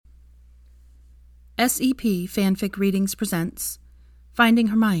SEP Fanfic Readings presents Finding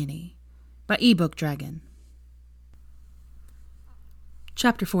Hermione by eBook Dragon.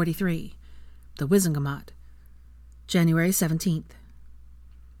 Chapter 43. The Wizengamot. January 17th.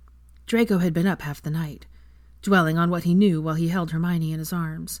 Draco had been up half the night, dwelling on what he knew while he held Hermione in his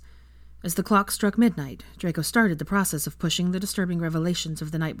arms. As the clock struck midnight, Draco started the process of pushing the disturbing revelations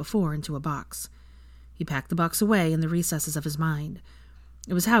of the night before into a box. He packed the box away in the recesses of his mind.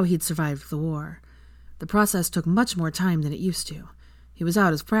 It was how he'd survived the war. The process took much more time than it used to. He was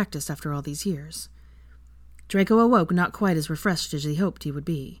out of practice after all these years. Draco awoke not quite as refreshed as he hoped he would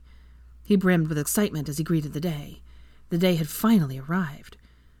be. He brimmed with excitement as he greeted the day. The day had finally arrived.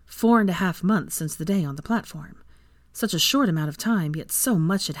 4.5 months since the day on the platform. Such a short amount of time, yet so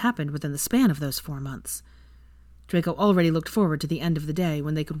much had happened within the span of those 4 months. Draco already looked forward to the end of the day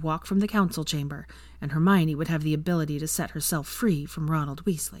when they could walk from the council chamber, and Hermione would have the ability to set herself free from Ronald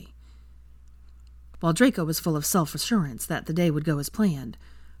Weasley. While Draco was full of self-assurance that the day would go as planned,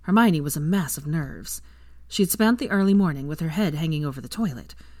 Hermione was a mass of nerves. She had spent the early morning with her head hanging over the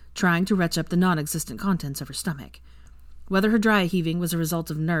toilet, trying to retch up the non-existent contents of her stomach. Whether her dry heaving was a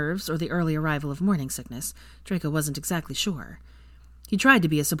result of nerves or the early arrival of morning sickness, Draco wasn't exactly sure. He tried to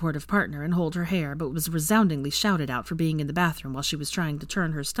be a supportive partner and hold her hair, but was resoundingly shouted out for being in the bathroom while she was trying to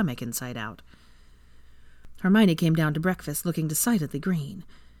turn her stomach inside out. Hermione came down to breakfast looking decidedly green.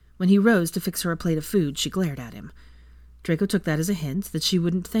 When he rose to fix her a plate of food, she glared at him. Draco took that as a hint that she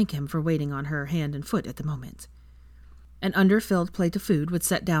wouldn't thank him for waiting on her hand and foot at the moment. An underfilled plate of food was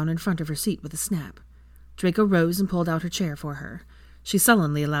set down in front of her seat with a snap. Draco rose and pulled out her chair for her. She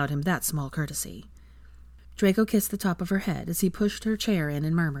sullenly allowed him that small courtesy. Draco kissed the top of her head as he pushed her chair in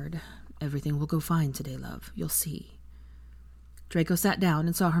and murmured, "Everything will go fine today, love. You'll see." Draco sat down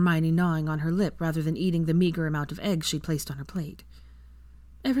and saw Hermione gnawing on her lip rather than eating the meager amount of eggs she'd placed on her plate.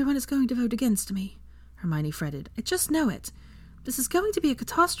 "Everyone is going to vote against me," Hermione fretted. "I just know it. This is going to be a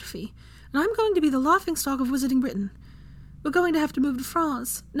catastrophe, and I'm going to be the laughingstock of Wizarding Britain. We're going to have to move to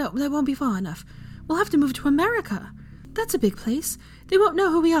France. No, that won't be far enough. We'll have to move to America. That's a big place. They won't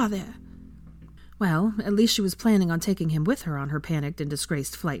know who we are there." Well, at least she was planning on taking him with her on her panicked and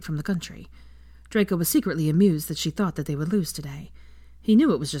disgraced flight from the country. Draco was secretly amused that she thought that they would lose today. He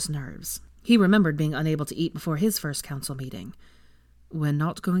knew it was just nerves. He remembered being unable to eat before his first council meeting. "We're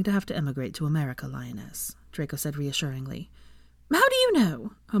not going to have to emigrate to America, Lioness," Draco said reassuringly. "How do you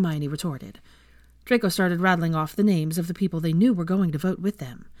know?" Hermione retorted. Draco started rattling off the names of the people they knew were going to vote with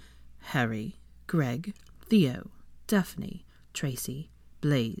them. Harry, Greg, Theo, Daphne, Tracy,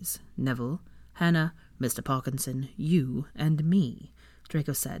 Blaise, Neville, Hannah, Mr. Parkinson, you, and me,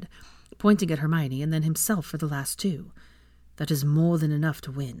 Draco said, pointing at Hermione and then himself for the last 2. "That is more than enough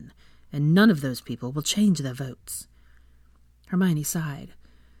to win, and none of those people will change their votes." Hermione sighed.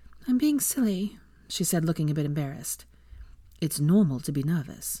 "I'm being silly," she said, looking a bit embarrassed. "It's normal to be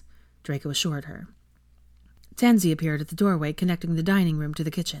nervous," Draco assured her. Tansy appeared at the doorway connecting the dining room to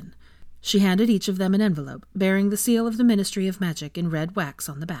the kitchen. She handed each of them an envelope bearing the seal of the Ministry of Magic in red wax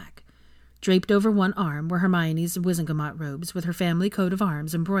on the back. Draped over one arm were Hermione's Wizengamot robes with her family coat of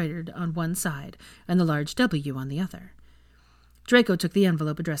arms embroidered on one side and the large W on the other. Draco took the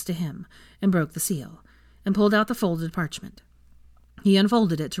envelope addressed to him and broke the seal, and pulled out the folded parchment. He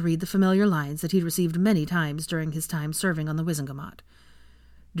unfolded it to read the familiar lines that he'd received many times during his time serving on the Wizengamot.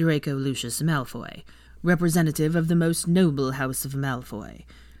 "Draco Lucius Malfoy, representative of the most noble house of Malfoy.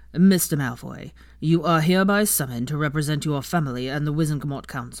 Mr. Malfoy, you are hereby summoned to represent your family and the Wizengamot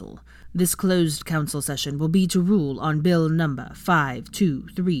Council. This closed council session will be to rule on Bill number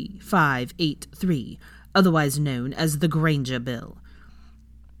 523583, otherwise known as the Granger Bill.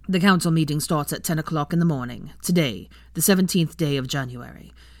 The council meeting starts at 10 o'clock in the morning, today, the 17th day of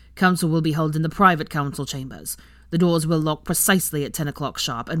January. Council will be held in the private council chambers. The doors will lock precisely at 10 o'clock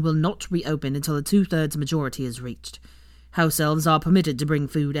sharp and will not reopen until a 2/3 majority is reached. House elves are permitted to bring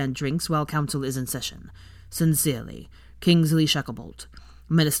food and drinks while council is in session. Sincerely, Kingsley Shacklebolt,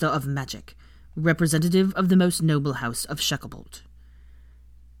 Minister of Magic, representative of the most noble house of Shacklebolt."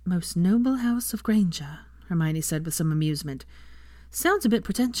 "Most noble house of Granger," Hermione said with some amusement. "Sounds a bit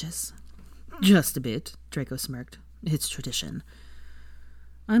pretentious." "Just a bit," Draco smirked. "It's tradition."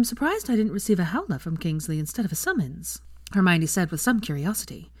 "I'm surprised I didn't receive a howler from Kingsley instead of a summons," Hermione said with some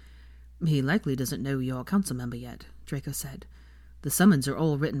curiosity. "He likely doesn't know you're a council member yet," Draco said. "The summons are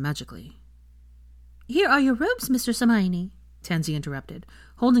all written magically." "Here are your robes, Mr. Hermione," Tansy interrupted,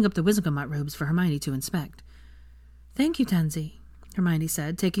 holding up the Wizengamot robes for Hermione to inspect. "Thank you, Tansy," Hermione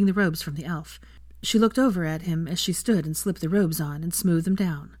said, taking the robes from the elf. She looked over at him as she stood and slipped the robes on and smoothed them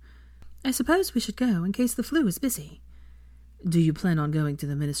down. "I suppose we should go in case the flu is busy." "Do you plan on going to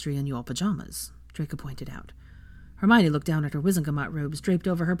the ministry in your pajamas?" Draco pointed out. Hermione looked down at her Wizengamot robes draped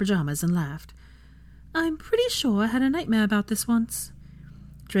over her pajamas and laughed. I'm pretty sure I had a nightmare about this once.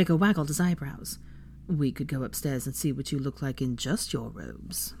 Draco waggled his eyebrows. We could go upstairs and see what you look like in just your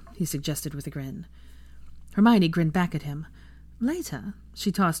robes, he suggested with a grin. Hermione grinned back at him. Later,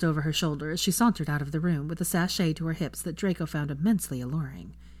 she tossed over her shoulder as she sauntered out of the room with a sachet to her hips that Draco found immensely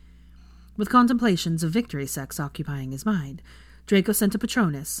alluring. With contemplations of victory sex occupying his mind, Draco sent a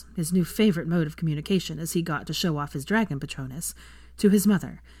Patronus, his new favorite mode of communication as he got to show off his dragon Patronus, to his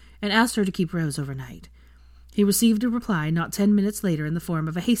mother, and asked her to keep Rose overnight. He received a reply not 10 minutes later in the form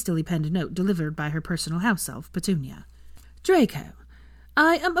of a hastily penned note delivered by her personal house elf, Petunia. Draco,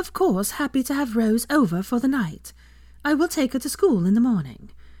 I am of course happy to have Rose over for the night. I will take her to school in the morning.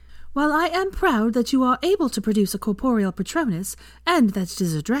 While I am proud that you are able to produce a corporeal Patronus, and that it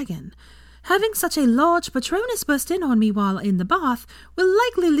is a dragon, having such a large Patronus burst in on me while in the bath will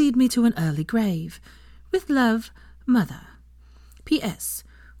likely lead me to an early grave. With love, Mother. P.S.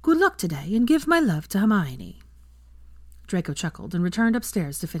 Good luck today, and give my love to Hermione. Draco chuckled and returned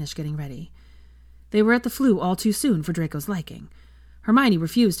upstairs to finish getting ready. They were at the Floo all too soon for Draco's liking. Hermione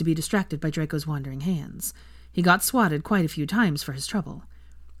refused to be distracted by Draco's wandering hands. He got swatted quite a few times for his trouble.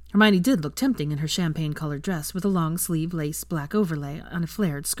 Hermione did look tempting in her champagne-colored dress with a long-sleeve lace black overlay on a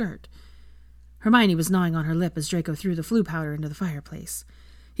flared skirt. Hermione was gnawing on her lip as Draco threw the Floo powder into the fireplace.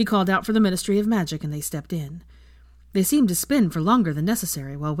 He called out for the Ministry of Magic, and they stepped in. They seemed to spin for longer than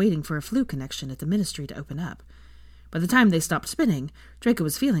necessary while waiting for a Floo connection at the Ministry to open up. By the time they stopped spinning, Draco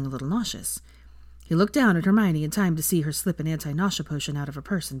was feeling a little nauseous. He looked down at Hermione in time to see her slip an anti-nausea potion out of her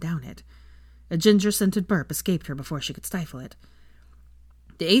purse and down it. A ginger-scented burp escaped her before she could stifle it.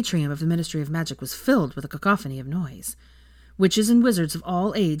 The atrium of the Ministry of Magic was filled with a cacophony of noise. Witches and wizards of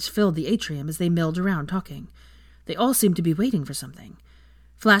all age filled the atrium as they milled around talking. They all seemed to be waiting for something.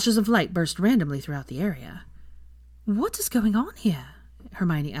 Flashes of light burst randomly throughout the area. What is going on here?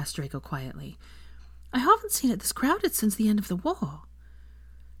 Hermione asked Draco quietly. I haven't seen it this crowded since the end of the war.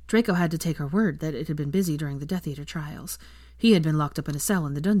 Draco had to take her word that it had been busy during the Death Eater trials. He had been locked up in a cell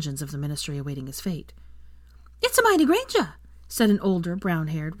in the dungeons of the Ministry awaiting his fate. It's Hermione Granger, said an older,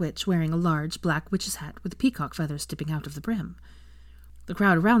 brown-haired witch wearing a large black witch's hat with peacock feathers sticking out of the brim. The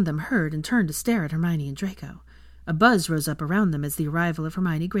crowd around them heard and turned to stare at Hermione and Draco. A buzz rose up around them as the arrival of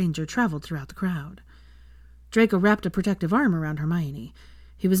Hermione Granger traveled throughout the crowd. Draco wrapped a protective arm around Hermione.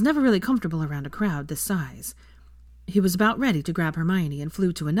 He was never really comfortable around a crowd this size. He was about ready to grab Hermione and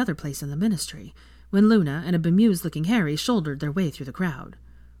flew to another place in the Ministry, when Luna and a bemused-looking Harry shouldered their way through the crowd.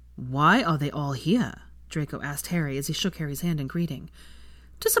 Why are they all here? Draco asked Harry as he shook Harry's hand in greeting.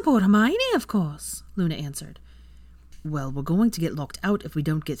 To support Hermione, of course, Luna answered. Well, we're going to get locked out if we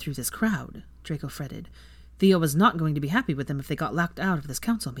don't get through this crowd, Draco fretted. Theo was not going to be happy with them if they got locked out of this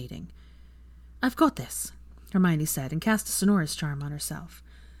council meeting. I've got this, Hermione said, and cast a sonorous charm on herself.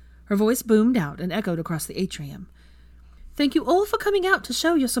 Her voice boomed out and echoed across the atrium. Thank you all for coming out to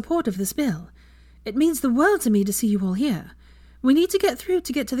show your support of this bill. It means the world to me to see you all here. We need to get through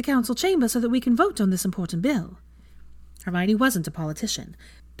to get to the council chamber so that we can vote on this important bill. Hermione wasn't a politician.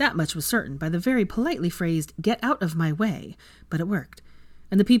 That much was certain by the very politely phrased, get out of my way, but it worked,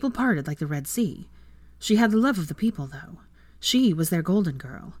 and the people parted like the Red Sea. She had the love of the people, though. She was their golden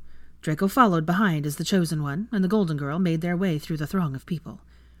girl. Draco followed behind as the chosen one, and the golden girl made their way through the throng of people.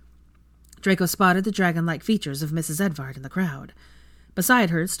 Draco spotted the dragon-like features of Mrs. Edvard in the crowd.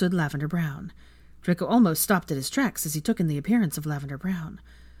 Beside her stood Lavender Brown. Draco almost stopped at his tracks as he took in the appearance of Lavender Brown.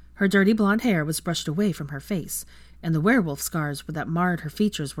 Her dirty blonde hair was brushed away from her face, and the werewolf scars that marred her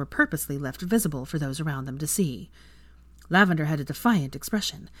features were purposely left visible for those around them to see. Lavender had a defiant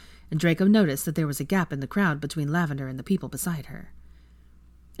expression, and Draco noticed that there was a gap in the crowd between Lavender and the people beside her.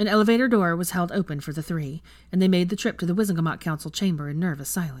 An elevator door was held open for the three, and they made the trip to the Wizengamot Council chamber in nervous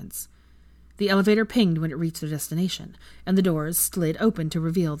silence. The elevator pinged when it reached their destination, and the doors slid open to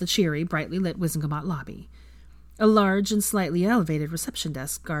reveal the cheery, brightly lit Wizengamot lobby. A large and slightly elevated reception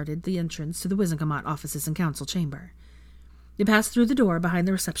desk guarded the entrance to the Wizengamot offices and council chamber. They passed through the door behind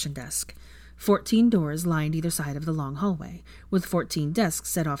the reception desk. 14 doors lined either side of the long hallway, with 14 desks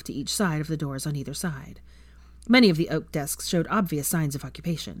set off to each side of the doors on either side. Many of the oak desks showed obvious signs of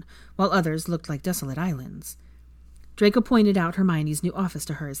occupation, while others looked like desolate islands. Draco pointed out Hermione's new office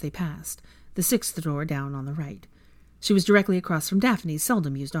to her as they passed, the 6th door down on the right. She was directly across from Daphne's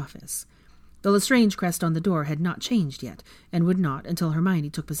seldom-used office. The Lestrange crest on the door had not changed yet, and would not until Hermione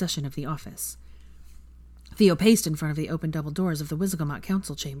took possession of the office. Theo paced in front of the open double doors of the Wizengamot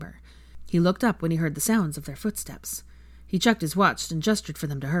council chamber. He looked up when he heard the sounds of their footsteps. He checked his watch and gestured for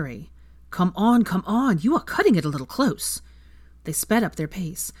them to hurry. Come on, you are cutting it a little close." They sped up their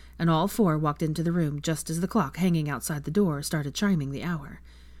pace, and all four walked into the room just as the clock hanging outside the door started chiming the hour.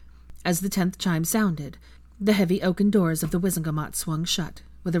 As the 10th chime sounded, the heavy oaken doors of the Wizengamot swung shut,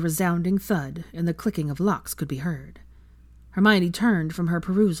 with a resounding thud, and the clicking of locks could be heard. Hermione turned from her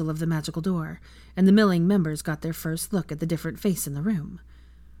perusal of the magical door, and the milling members got their first look at the different face in the room.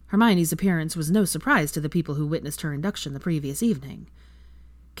 Hermione's appearance was no surprise to the people who witnessed her induction the previous evening.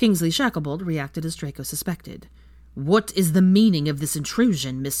 Kingsley Shacklebolt reacted as Draco suspected. "What is the meaning of this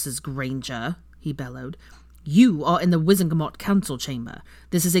intrusion, Mrs. Granger?" he bellowed. "You are in the Wizengamot Council Chamber.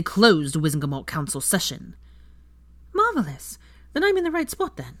 This is a closed Wizengamot Council session." "Marvelous. Then I'm in the right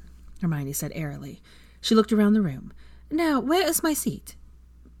spot, then," Hermione said airily. She looked around the room. "Now, where is my seat?"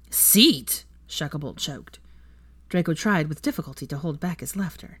 "Seat?" Shacklebolt choked. Draco tried with difficulty to hold back his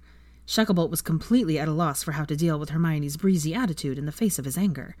laughter. Shacklebolt was completely at a loss for how to deal with Hermione's breezy attitude in the face of his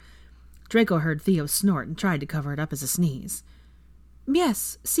anger. Draco heard Theo snort and tried to cover it up as a sneeze.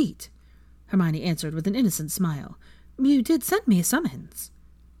 "Yes, seat," Hermione answered with an innocent smile. "You did send me a summons."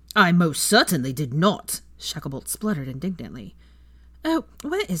 "I most certainly did not," Shacklebolt spluttered indignantly. "Oh,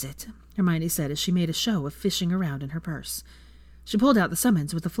 where is it?" Hermione said as she made a show of fishing around in her purse. She pulled out the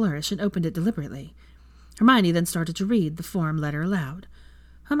summons with a flourish and opened it deliberately. Hermione then started to read the form letter aloud.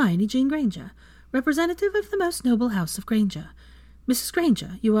 "Hermione Jean Granger, representative of the most noble house of Granger. Mrs.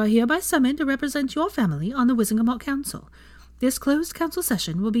 Granger, you are hereby summoned to represent your family on the Wizengamot Council. This closed council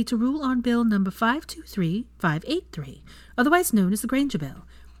session will be to rule on Bill number 523583, otherwise known as the Granger Bill.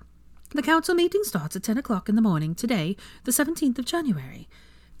 The council meeting starts at 10 o'clock in the morning today, the 17th of January.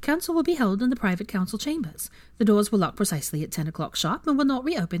 Council will be held in the private council chambers. The doors will lock precisely at 10 o'clock sharp and will not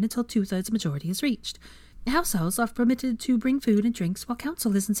reopen until 2/3 majority is reached. Households are permitted to bring food and drinks while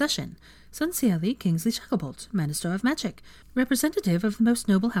council is in session. Sincerely, Kingsley Shacklebolt, Minister of Magic, representative of the most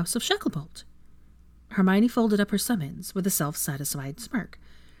noble house of Shacklebolt." Hermione folded up her summons with a self-satisfied smirk.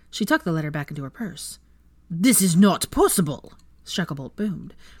 She tucked the letter back into her purse. "This is not possible!" Shacklebolt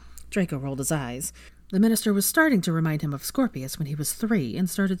boomed. Draco rolled his eyes. The minister was starting to remind him of Scorpius when he was 3 and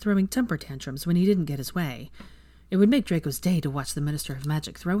started throwing temper tantrums when he didn't get his way. It would make Draco's day to watch the Minister of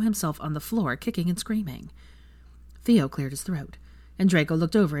Magic throw himself on the floor, kicking and screaming. Theo cleared his throat, and Draco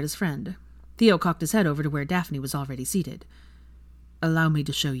looked over at his friend. Theo cocked his head over to where Daphne was already seated. "Allow me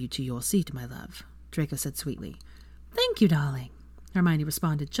to show you to your seat, my love," Draco said sweetly. "Thank you, darling," Hermione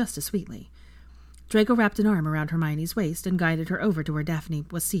responded just as sweetly. Draco wrapped an arm around Hermione's waist and guided her over to where Daphne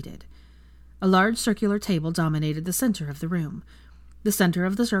was seated. A large circular table dominated the center of the room. The center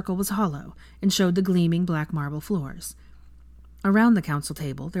of the circle was hollow and showed the gleaming black marble floors. Around the council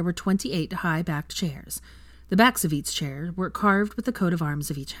table there were 28 high-backed chairs. The backs of each chair were carved with the coat of arms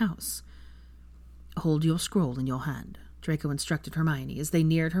of each house. "Hold your scroll in your hand," Draco instructed Hermione as they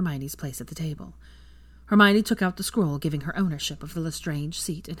neared Hermione's place at the table. Hermione took out the scroll, giving her ownership of the Lestrange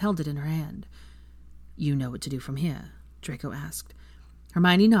seat, and held it in her hand. "You know what to do from here?" Draco asked.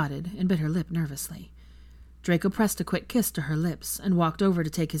 Hermione nodded and bit her lip nervously. Draco pressed a quick kiss to her lips and walked over to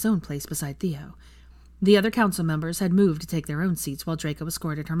take his own place beside Theo. The other council members had moved to take their own seats while Draco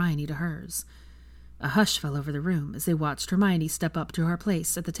escorted Hermione to hers. A hush fell over the room as they watched Hermione step up to her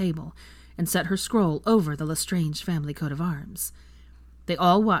place at the table and set her scroll over the Lestrange family coat of arms. They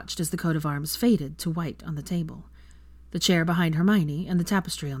all watched as the coat of arms faded to white on the table, the chair behind Hermione and the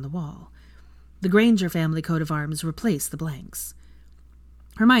tapestry on the wall. The Granger family coat of arms replaced the blanks.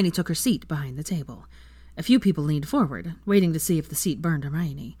 Hermione took her seat behind the table. A few people leaned forward, waiting to see if the seat burned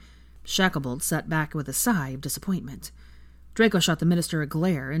Hermione. Shacklebolt sat back with a sigh of disappointment. Draco shot the minister a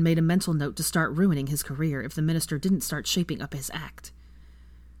glare and made a mental note to start ruining his career if the minister didn't start shaping up his act.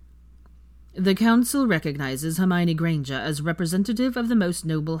 "The council recognizes Hermione Granger as representative of the most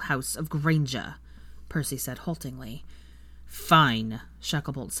noble house of Granger," Percy said haltingly. "Fine,"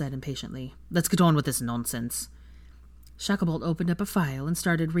 Shacklebolt said impatiently. "Let's get on with this nonsense." Shacklebolt opened up a file and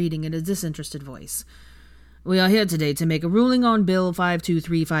started reading in a disinterested voice. "We are here today to make a ruling on Bill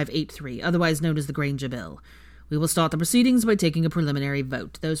 523583, otherwise known as the Granger Bill. We will start the proceedings by taking a preliminary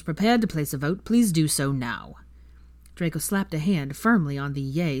vote. Those prepared to place a vote, please do so now." Draco slapped a hand firmly on the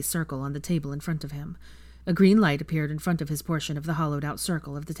yay circle on the table in front of him. A green light appeared in front of his portion of the hollowed-out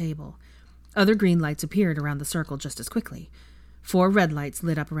circle of the table. Other green lights appeared around the circle just as quickly. 4 red lights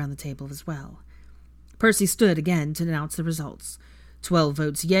lit up around the table as well. Percy stood again to announce the results. 12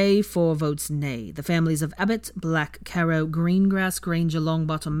 votes yea, 4 votes nay. The families of Abbott, Black, Carrow, Greengrass, Granger,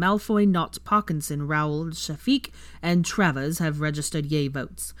 Longbottom, Malfoy, Knott, Parkinson, Rowell, Shafiq, and Travers have registered yea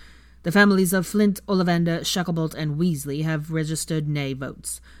votes. The families of Flint, Ollivander, Shacklebolt, and Weasley have registered nay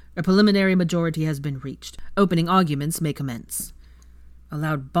votes. A preliminary majority has been reached. Opening arguments may commence. A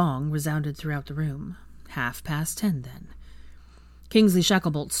loud bong resounded throughout the room. 10:30 then. Kingsley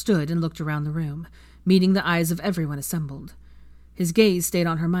Shacklebolt stood and looked around the room, meeting the eyes of everyone assembled. His gaze stayed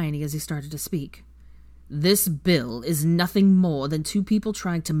on Hermione as he started to speak. This bill is nothing more than two people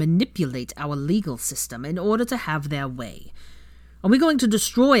trying to manipulate our legal system in order to have their way. Are we going to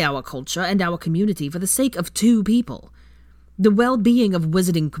destroy our culture and our community for the sake of two people? The well-being of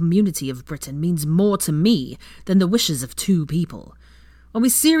wizarding community of Britain means more to me than the wishes of two people. Are we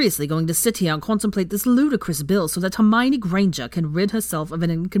seriously going to sit here and contemplate this ludicrous bill so that Hermione Granger can rid herself of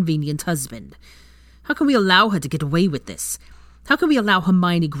an inconvenient husband? How can we allow her to get away with this? How can we allow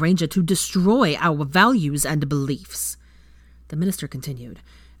Hermione Granger to destroy our values and beliefs? The minister continued,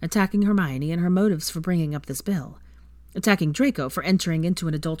 attacking Hermione and her motives for bringing up this bill, attacking Draco for entering into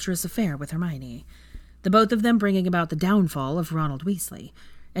an adulterous affair with Hermione, the both of them bringing about the downfall of Ronald Weasley,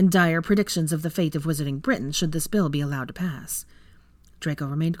 and dire predictions of the fate of Wizarding Britain should this bill be allowed to pass. Draco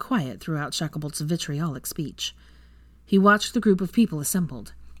remained quiet throughout Shacklebolt's vitriolic speech. He watched the group of people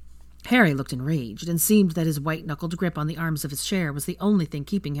assembled. Harry looked enraged, and seemed that his white-knuckled grip on the arms of his chair was the only thing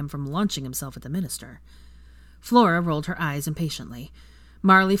keeping him from launching himself at the minister. Flora rolled her eyes impatiently.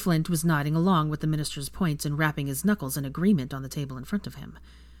 Marley Flint was nodding along with the minister's points and rapping his knuckles in agreement on the table in front of him.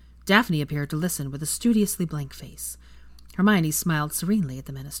 Daphne appeared to listen with a studiously blank face. Hermione smiled serenely at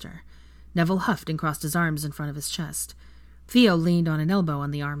the minister. Neville huffed and crossed his arms in front of his chest. Theo leaned on an elbow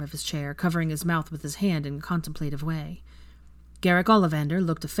on the arm of his chair, covering his mouth with his hand in a contemplative way. Garrick Ollivander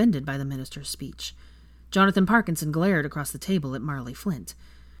looked offended by the minister's speech. Jonathan Parkinson glared across the table at Marley Flint.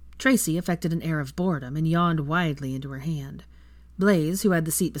 Tracy affected an air of boredom and yawned widely into her hand. Blaise, who had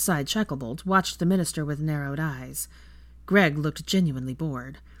the seat beside Shacklebolt, watched the minister with narrowed eyes. Greg looked genuinely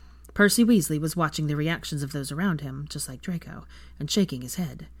bored. Percy Weasley was watching the reactions of those around him, just like Draco, and shaking his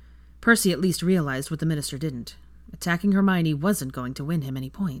head. Percy at least realized what the minister didn't. Attacking Hermione wasn't going to win him any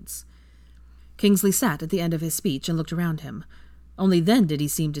points. Kingsley sat at the end of his speech and looked around him. Only then did he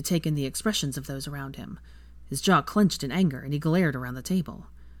seem to take in the expressions of those around him. His jaw clenched in anger, and he glared around the table.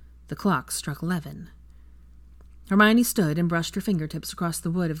 The clock struck 11. Hermione stood and brushed her fingertips across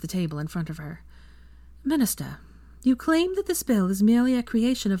the wood of the table in front of her. Minister, you claim that this bill is merely a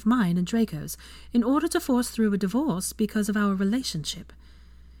creation of mine and Draco's in order to force through a divorce because of our relationship.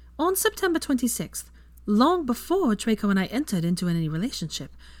 On September 26th, long before Draco and I entered into any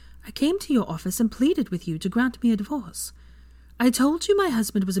relationship, I came to your office and pleaded with you to grant me a divorce. I told you my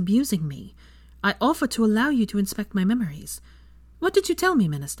husband was abusing me. I offered to allow you to inspect my memories. What did you tell me,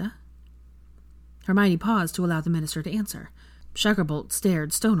 Minister? Hermione paused to allow the minister to answer. Shacklebolt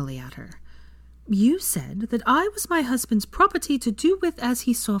stared stonily at her. You said that I was my husband's property to do with as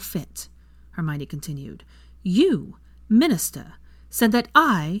he saw fit, Hermione continued. You, Minister, said that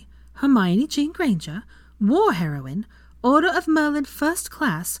I, Hermione Jean Granger, war heroine, Order of Merlin First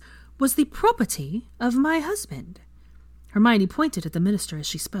Class, was the property of my husband. Hermione pointed at the minister as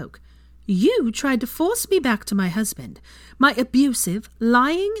she spoke. You tried to force me back to my husband, my abusive,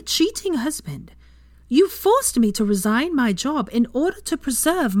 lying, cheating husband. You forced me to resign my job in order to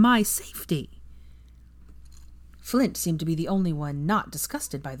preserve my safety. Flint seemed to be the only one not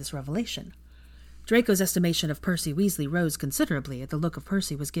disgusted by this revelation. Draco's estimation of Percy Weasley rose considerably at the look of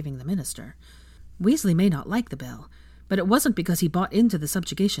Percy was giving the minister. Weasley may not like the bill, but it wasn't because he bought into the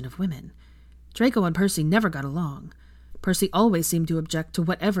subjugation of women. Draco and Percy never got along. Percy always seemed to object to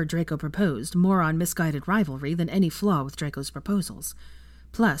whatever Draco proposed, more on misguided rivalry than any flaw with Draco's proposals.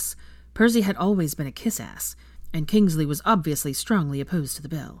 Plus, Percy had always been a kiss-ass, and Kingsley was obviously strongly opposed to the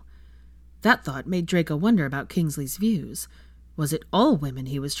bill. That thought made Draco wonder about Kingsley's views. Was it all women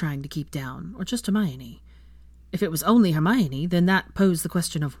he was trying to keep down, or just Hermione? If it was only Hermione, then that posed the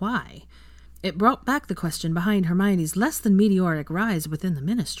question of why. It brought back the question behind Hermione's less-than-meteoric rise within the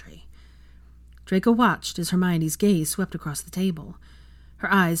Ministry. Draco watched as Hermione's gaze swept across the table.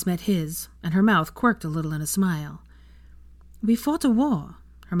 Her eyes met his, and her mouth quirked a little in a smile. We fought a war,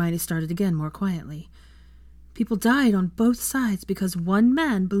 Hermione started again more quietly. People died on both sides because one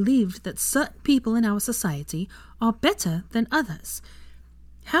man believed that certain people in our society are better than others.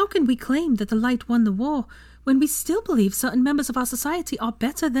 How can we claim that the light won the war when we still believe certain members of our society are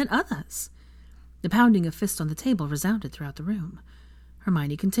better than others? The pounding of fists on the table resounded throughout the room.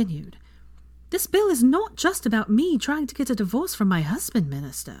 Hermione continued. This bill is not just about me trying to get a divorce from my husband,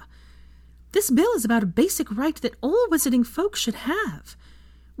 Minister. This bill is about a basic right that all wizarding folk should have.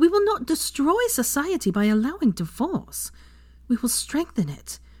 We will not destroy society by allowing divorce. We will strengthen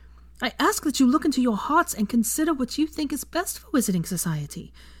it. I ask that you look into your hearts and consider what you think is best for wizarding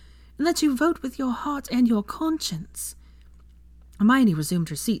society, and that you vote with your heart and your conscience. Hermione resumed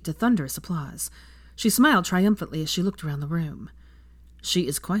her seat to thunderous applause. She smiled triumphantly as she looked around the room. She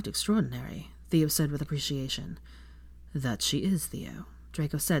is quite extraordinary, Theo said with appreciation. "That she is, Theo,"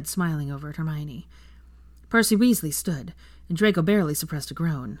 Draco said, smiling over at Hermione. Percy Weasley stood, and Draco barely suppressed a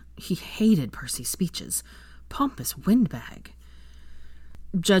groan. He hated Percy's speeches. Pompous windbag.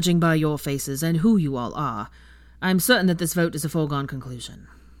 "Judging by your faces and who you all are, I am certain that this vote is a foregone conclusion.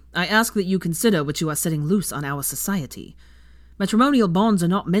 I ask that you consider what you are setting loose on our society. Matrimonial bonds are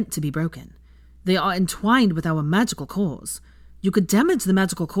not meant to be broken. They are entwined with our magical cause. You could damage the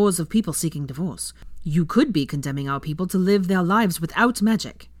magical cause of people seeking divorce. You could be condemning our people to live their lives without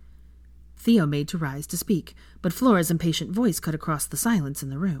magic." Theo made to rise to speak, but Flora's impatient voice cut across the silence in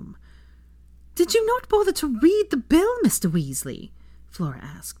the room. "Did you not bother to read the bill, Mr. Weasley?" Flora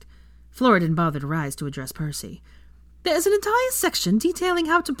asked. Flora didn't bother to rise to address Percy. "There is an entire section detailing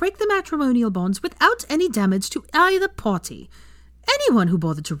how to break the matrimonial bonds without any damage to either party. Anyone who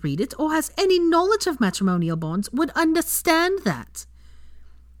bothered to read it or has any knowledge of matrimonial bonds would understand that."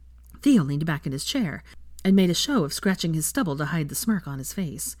 Theo leaned back in his chair and made a show of scratching his stubble to hide the smirk on his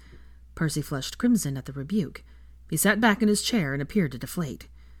face. Percy flushed crimson at the rebuke. He sat back in his chair and appeared to deflate.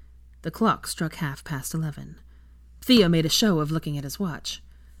 The clock struck 11:30. Theo made a show of looking at his watch.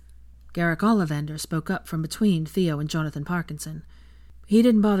 Garrick Ollivander spoke up from between Theo and Jonathan Parkinson. He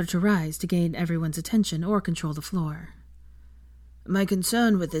didn't bother to rise to gain everyone's attention or control the floor. "My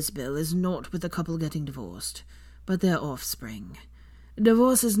concern with this bill is not with the couple getting divorced, but their offspring.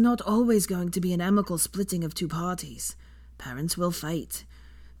 Divorce is not always going to be an amicable splitting of two parties. Parents will fight.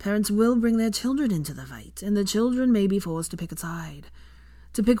 Parents will bring their children into the fight, and the children may be forced to pick a side,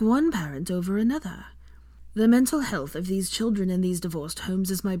 to pick one parent over another. The mental health of these children in these divorced homes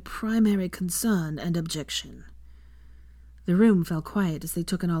is my primary concern and objection." The room fell quiet as they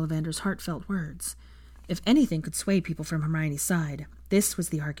took in Ollivander's heartfelt words. If anything could sway people from Hermione's side, this was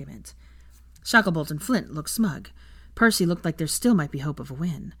the argument. Shacklebolt and Flint looked smug. Percy looked like there still might be hope of a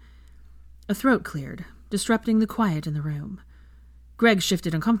win. A throat cleared, disrupting the quiet in the room. Greg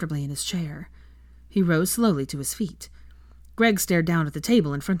shifted uncomfortably in his chair. He rose slowly to his feet. Greg stared down at the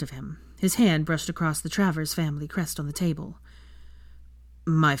table in front of him. His hand brushed across the Travers family crest on the table.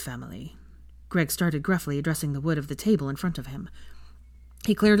 "My family." Greg started gruffly, addressing the wood of the table in front of him.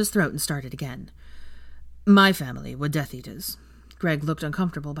 He cleared his throat and started again. "My family were Death Eaters." Greg looked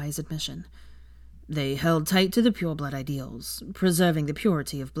uncomfortable by his admission. "They held tight to the pure-blood ideals, preserving the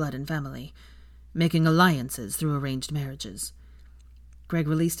purity of blood and family, making alliances through arranged marriages." Greg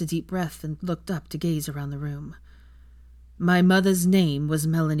released a deep breath and looked up to gaze around the room. "My mother's name was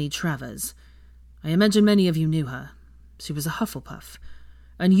Melanie Travers. I imagine many of you knew her. She was a Hufflepuff.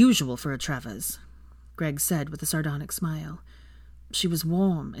 Unusual for a Travers," Greg said with a sardonic smile. "She was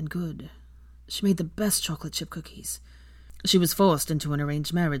warm and good. She made the best chocolate chip cookies. She was forced into an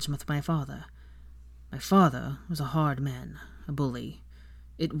arranged marriage with my father. My father was a hard man, a bully.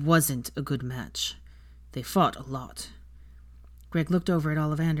 It wasn't a good match. They fought a lot." Greg looked over at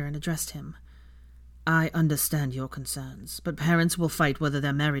Ollivander and addressed him. "I understand your concerns, but parents will fight whether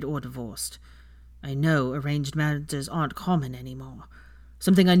they're married or divorced. I know arranged marriages aren't common anymore,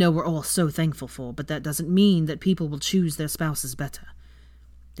 something I know we're all so thankful for, but that doesn't mean that people will choose their spouses better.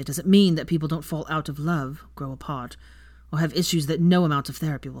 It doesn't mean that people don't fall out of love, grow apart, or have issues that no amount of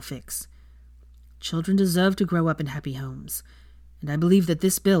therapy will fix. Children deserve to grow up in happy homes, and I believe that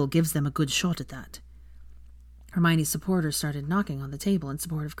this bill gives them a good shot at that." Hermione's supporters started knocking on the table in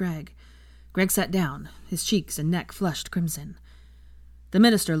support of Greg. Greg sat down, his cheeks and neck flushed crimson. The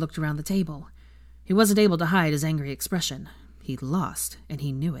minister looked around the table. He wasn't able to hide his angry expression. He'd lost, and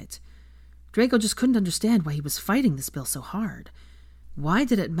he knew it. Draco just couldn't understand why he was fighting this bill so hard. Why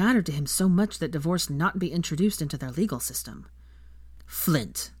did it matter to him so much that divorce not be introduced into their legal system?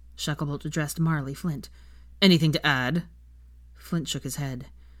 "Flint," Shacklebolt addressed Marley Flint. "Anything to add?" Flint shook his head.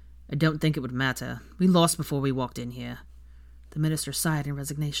 "I don't think it would matter. We lost before we walked in here." The minister sighed in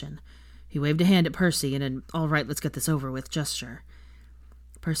resignation. He waved a hand at Percy in an "all-right, let's get this over with" gesture.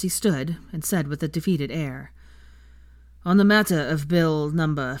 Percy stood and said with a defeated air, "On the matter of Bill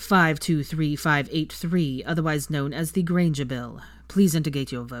number 523583, otherwise known as the Granger Bill, please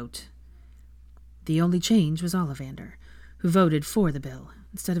indicate your vote." The only change was Ollivander, who voted for the bill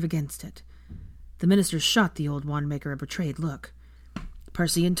instead of against it. The minister shot the old wandmaker a betrayed look.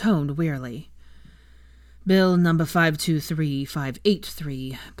 Percy intoned wearily, "Bill number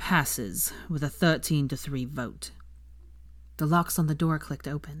 523583 passes with a 13-3 vote." The locks on the door clicked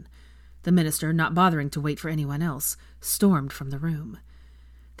open. The minister, not bothering to wait for anyone else, stormed from the room.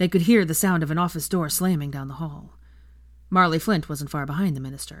 They could hear the sound of an office door slamming down the hall. Marley Flint wasn't far behind the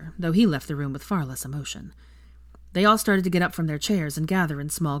minister, though he left the room with far less emotion. They all started to get up from their chairs and gather in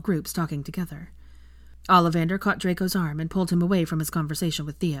small groups, talking together. Ollivander caught Draco's arm and pulled him away from his conversation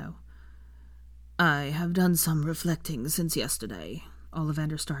with Theo. I have done some reflecting since yesterday,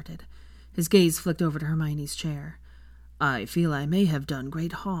 Ollivander started. His gaze flicked over to Hermione's chair. I feel I may have done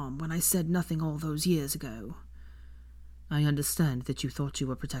great harm when I said nothing all those years ago. I understand that you thought you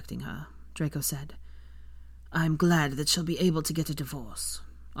were protecting her, Draco said. I'm glad that she'll be able to get a divorce,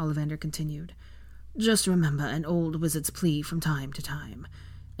 Ollivander continued. Just remember an old wizard's plea from time to time,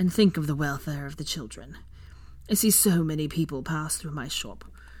 and think of the welfare of the children. I see so many people pass through my shop,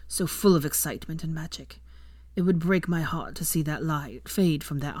 so full of excitement and magic. It would break my heart to see that light fade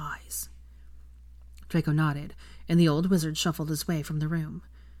from their eyes. Draco nodded, and the old wizard shuffled his way from the room.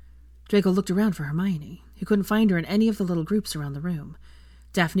 Draco looked around for Hermione. He couldn't find her in any of the little groups around the room.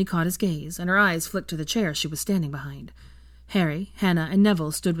 Daphne caught his gaze, and her eyes flicked to the chair she was standing behind. Harry, Hannah, and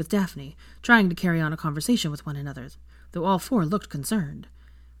Neville stood with Daphne, trying to carry on a conversation with one another, though all four looked concerned.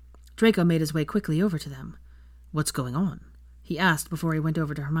 Draco made his way quickly over to them. What's going on? He asked before he went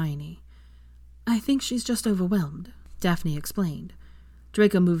over to Hermione. I think she's just overwhelmed, Daphne explained.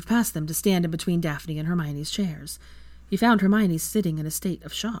 Draco moved past them to stand in between Daphne and Hermione's chairs. He found Hermione sitting in a state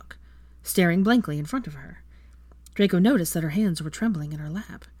of shock, staring blankly in front of her. Draco noticed that her hands were trembling in her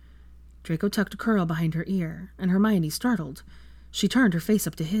lap. Draco tucked a curl behind her ear, and Hermione startled. She turned her face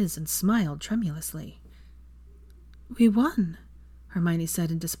up to his and smiled tremulously. We won, Hermione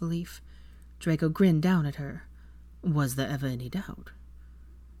said in disbelief. Draco grinned down at her. Was there ever any doubt?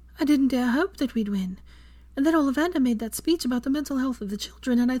 I didn't dare hope that we'd win. And then Ollivander made that speech about the mental health of the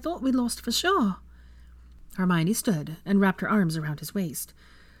children, and I thought we'd lost for sure. Hermione stood and wrapped her arms around his waist.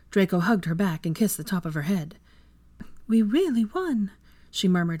 Draco hugged her back and kissed the top of her head. We really won, she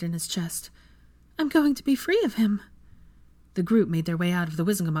murmured in his chest. I'm going to be free of him. The group made their way out of the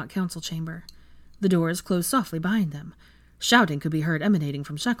Wizengamot council chamber. The doors closed softly behind them. Shouting could be heard emanating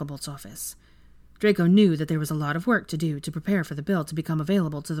from Shacklebolt's office. Draco knew that there was a lot of work to do to prepare for the bill to become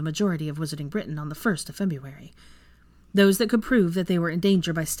available to the majority of Wizarding Britain on the 1st of February. Those that could prove that they were in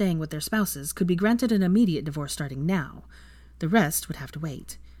danger by staying with their spouses could be granted an immediate divorce starting now. The rest would have to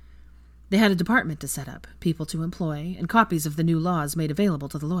wait. They had a department to set up, people to employ, and copies of the new laws made available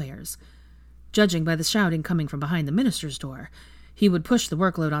to the lawyers. Judging by the shouting coming from behind the minister's door, he would push the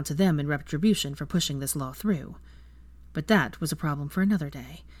workload onto them in retribution for pushing this law through. But that was a problem for another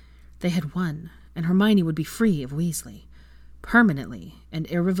day. They had won, and Hermione would be free of Weasley, permanently and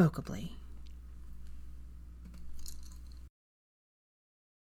irrevocably.